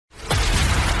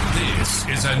This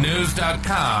is a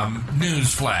News.com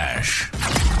news flash.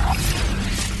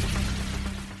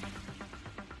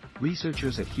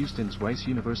 Researchers at Houston's Rice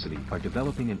University are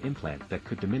developing an implant that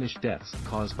could diminish deaths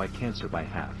caused by cancer by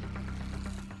half.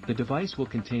 The device will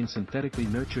contain synthetically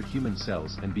nurtured human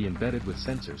cells and be embedded with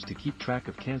sensors to keep track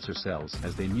of cancer cells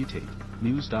as they mutate,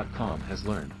 News.com has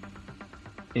learned.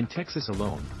 In Texas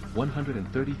alone,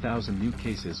 130,000 new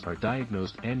cases are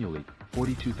diagnosed annually,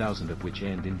 42,000 of which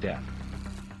end in death.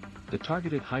 The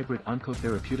Targeted Hybrid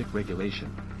Oncotherapeutic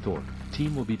Regulation (THOR)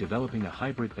 team will be developing a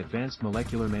hybrid advanced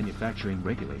molecular manufacturing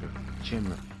regulator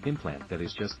 (CHIM) implant that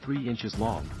is just 3 inches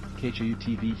long,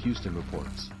 KHOU-TV Houston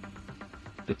reports.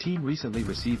 The team recently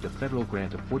received a federal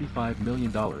grant of $45 million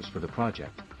for the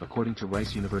project, according to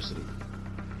Rice University.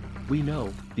 "We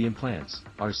know the implants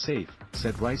are safe,"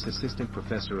 said Rice Assistant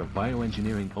Professor of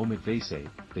Bioengineering Omid Vaisey,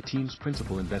 the team's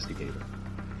principal investigator.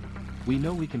 "We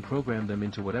know we can program them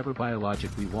into whatever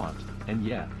biologic we want, and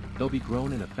yeah, they'll be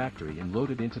grown in a factory and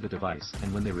loaded into the device,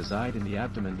 and when they reside in the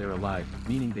abdomen they're alive,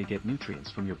 meaning they get nutrients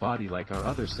from your body like our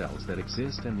other cells that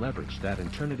exist and leverage that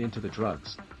and turn it into the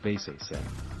drugs," Vaisey said.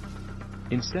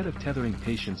 "Instead of tethering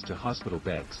patients to hospital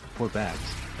beds, or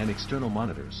bags, and external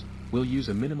monitors, we'll use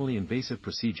a minimally invasive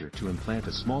procedure to implant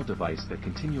a small device that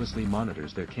continuously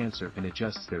monitors their cancer and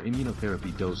adjusts their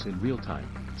immunotherapy dose in real time,"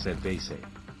 said Vaisey.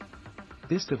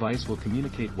 "This device will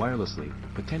communicate wirelessly,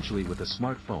 potentially with a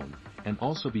smartphone, and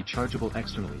also be chargeable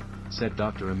externally," said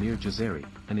Dr. Amir Jazari,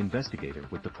 an investigator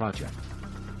with the project.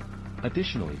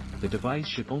 Additionally, the device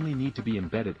should only need to be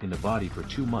embedded in the body for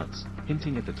 2 months,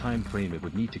 hinting at the time frame it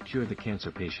would need to cure the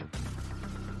cancer patient.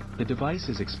 The device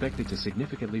is expected to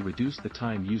significantly reduce the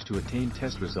time used to attain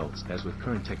test results as with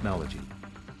current technology.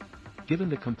 Given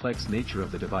the complex nature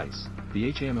of the device,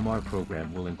 the HAMMR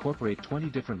program will incorporate 20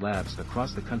 different labs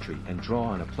across the country and draw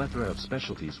on a plethora of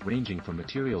specialties ranging from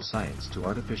material science to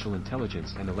artificial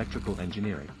intelligence and electrical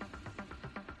engineering.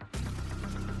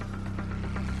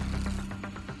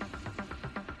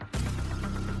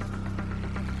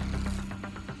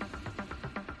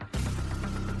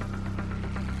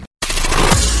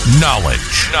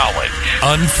 Knowledge.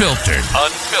 Unfiltered.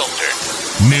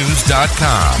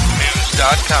 News.com.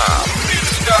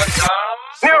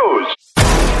 News.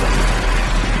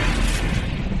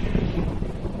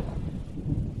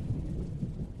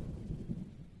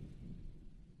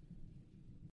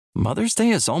 Mother's Day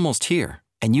is almost here,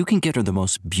 and you can get her the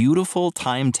most beautiful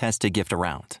time-tested gift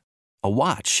around. A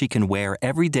watch she can wear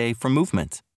every day from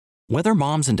Movement. Whether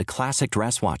mom's into classic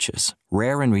dress watches,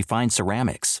 rare and refined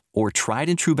ceramics, or tried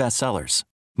and true bestsellers,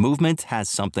 Movement has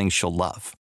something she'll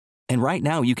love. And right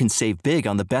now you can save big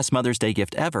on the best Mother's Day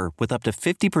gift ever with up to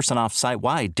 50% off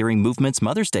site-wide during Movement's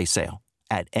Mother's Day sale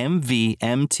at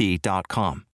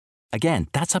MVMT.com. Again,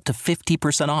 that's up to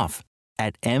 50% off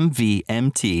at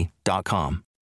MVMT.com.